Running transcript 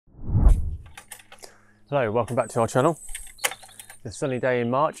Hello, welcome back to our channel. It's a sunny day in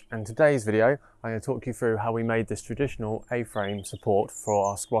March, and today's video I'm going to talk you through how we made this traditional A-frame support for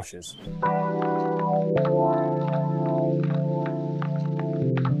our squashes.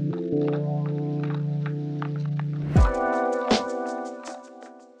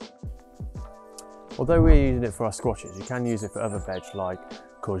 Although we're using it for our squashes, you can use it for other veg like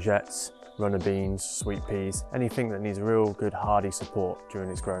courgettes, runner beans, sweet peas, anything that needs a real good hardy support during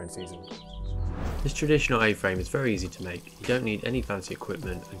its growing season. This traditional A-frame is very easy to make. You don't need any fancy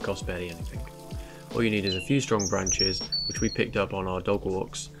equipment and costs barely anything. All you need is a few strong branches, which we picked up on our dog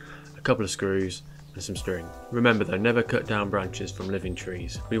walks, a couple of screws and some string. Remember though, never cut down branches from living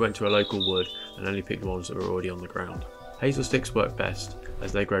trees. We went to a local wood and only picked ones that were already on the ground. Hazel sticks work best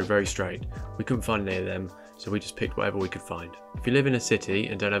as they grow very straight. We couldn't find any of them, so we just picked whatever we could find. If you live in a city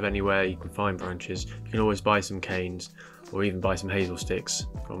and don't have anywhere you can find branches, you can always buy some canes or even buy some hazel sticks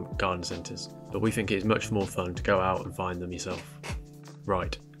from garden centres. But we think it's much more fun to go out and find them yourself.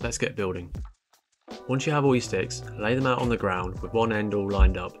 Right, let's get building. Once you have all your sticks, lay them out on the ground with one end all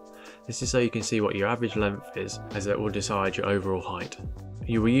lined up. This is so you can see what your average length is, as it will decide your overall height.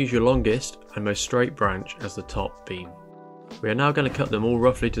 You will use your longest and most straight branch as the top beam. We are now going to cut them all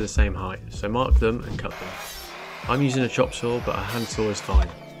roughly to the same height, so mark them and cut them. I'm using a chop saw, but a hand saw is fine.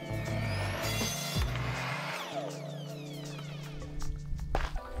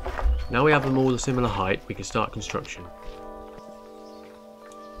 Now we have them all a similar height, we can start construction.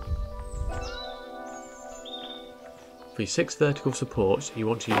 For your 6 vertical supports, you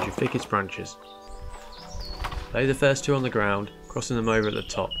want to use your thickest branches. Lay the first 2 on the ground, crossing them over at the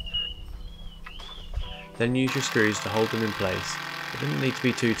top. Then use your screws to hold them in place. It doesn't need to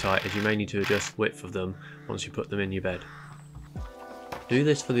be too tight, as you may need to adjust the width of them once you put them in your bed. Do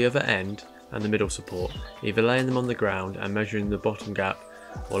this for the other end and the middle support, either laying them on the ground and measuring the bottom gap,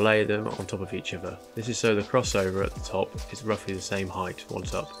 or lay them on top of each other. This is so the crossover at the top is roughly the same height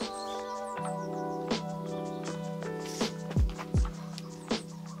once up.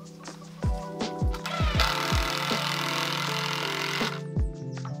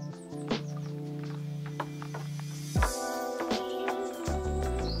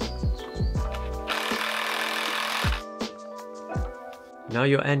 Now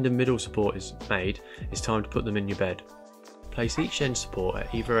your end and middle support is made, it's time to put them in your bed. Place each end support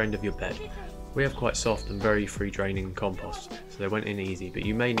at either end of your bed. We have quite soft and very free draining compost, so they went in easy, but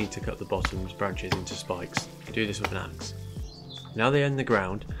you may need to cut the bottom's branches into spikes. You can do this with an axe. Now they are in the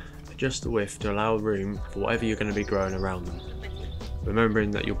ground, adjust the width to allow room for whatever you're going to be growing around them, remembering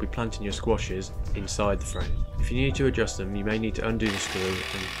that you'll be planting your squashes inside the frame. If you need to adjust them, you may need to undo the screw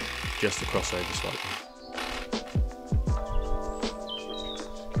and adjust the crossover slightly.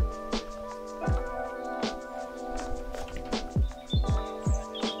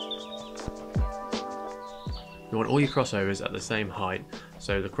 You want all your crossovers at the same height,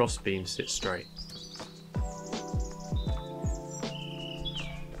 so the cross beam sits straight.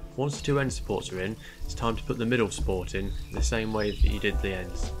 Once the 2 end supports are in, it's time to put the middle support in the same way that you did the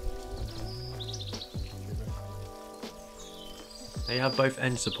ends. Now you have both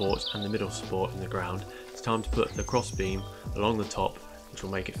end supports and the middle support in the ground, it's time to put the cross beam along the top, which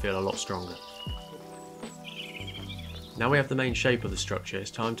will make it feel a lot stronger. Now we have the main shape of the structure,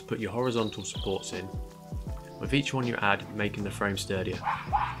 it's time to put your horizontal supports in. With each one you add, making the frame sturdier.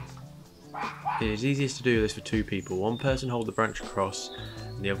 It is easiest to do this for 2 people. One person holds the branch across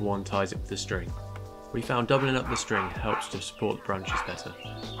and the other one ties it with the string. We found doubling up the string helps to support the branches better.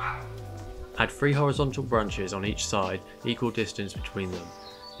 Add 3 horizontal branches on each side, equal distance between them.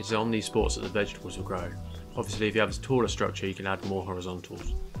 It is on these spots that the vegetables will grow. Obviously if you have a taller structure you can add more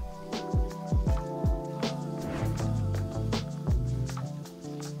horizontals.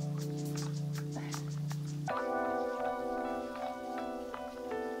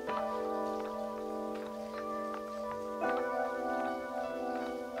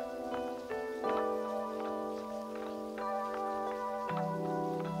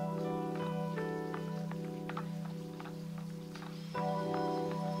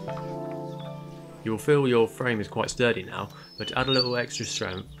 You will feel your frame is quite sturdy now, but to add a little extra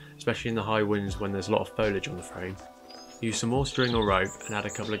strength, especially in the high winds when there's a lot of foliage on the frame, use some more string or rope and add a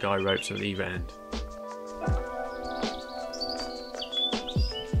couple of guy ropes at either end.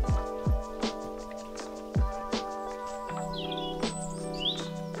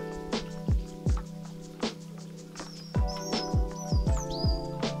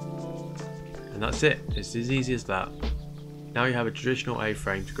 And that's it, it's as easy as that. Now you have a traditional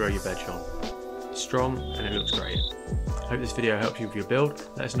A-frame to grow your veg on. It's strong and it looks great. Hope this video helped you with your build.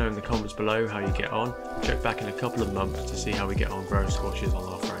 Let us know in the comments below how you get on. Check back in a couple of months to see how we get on growing squashes on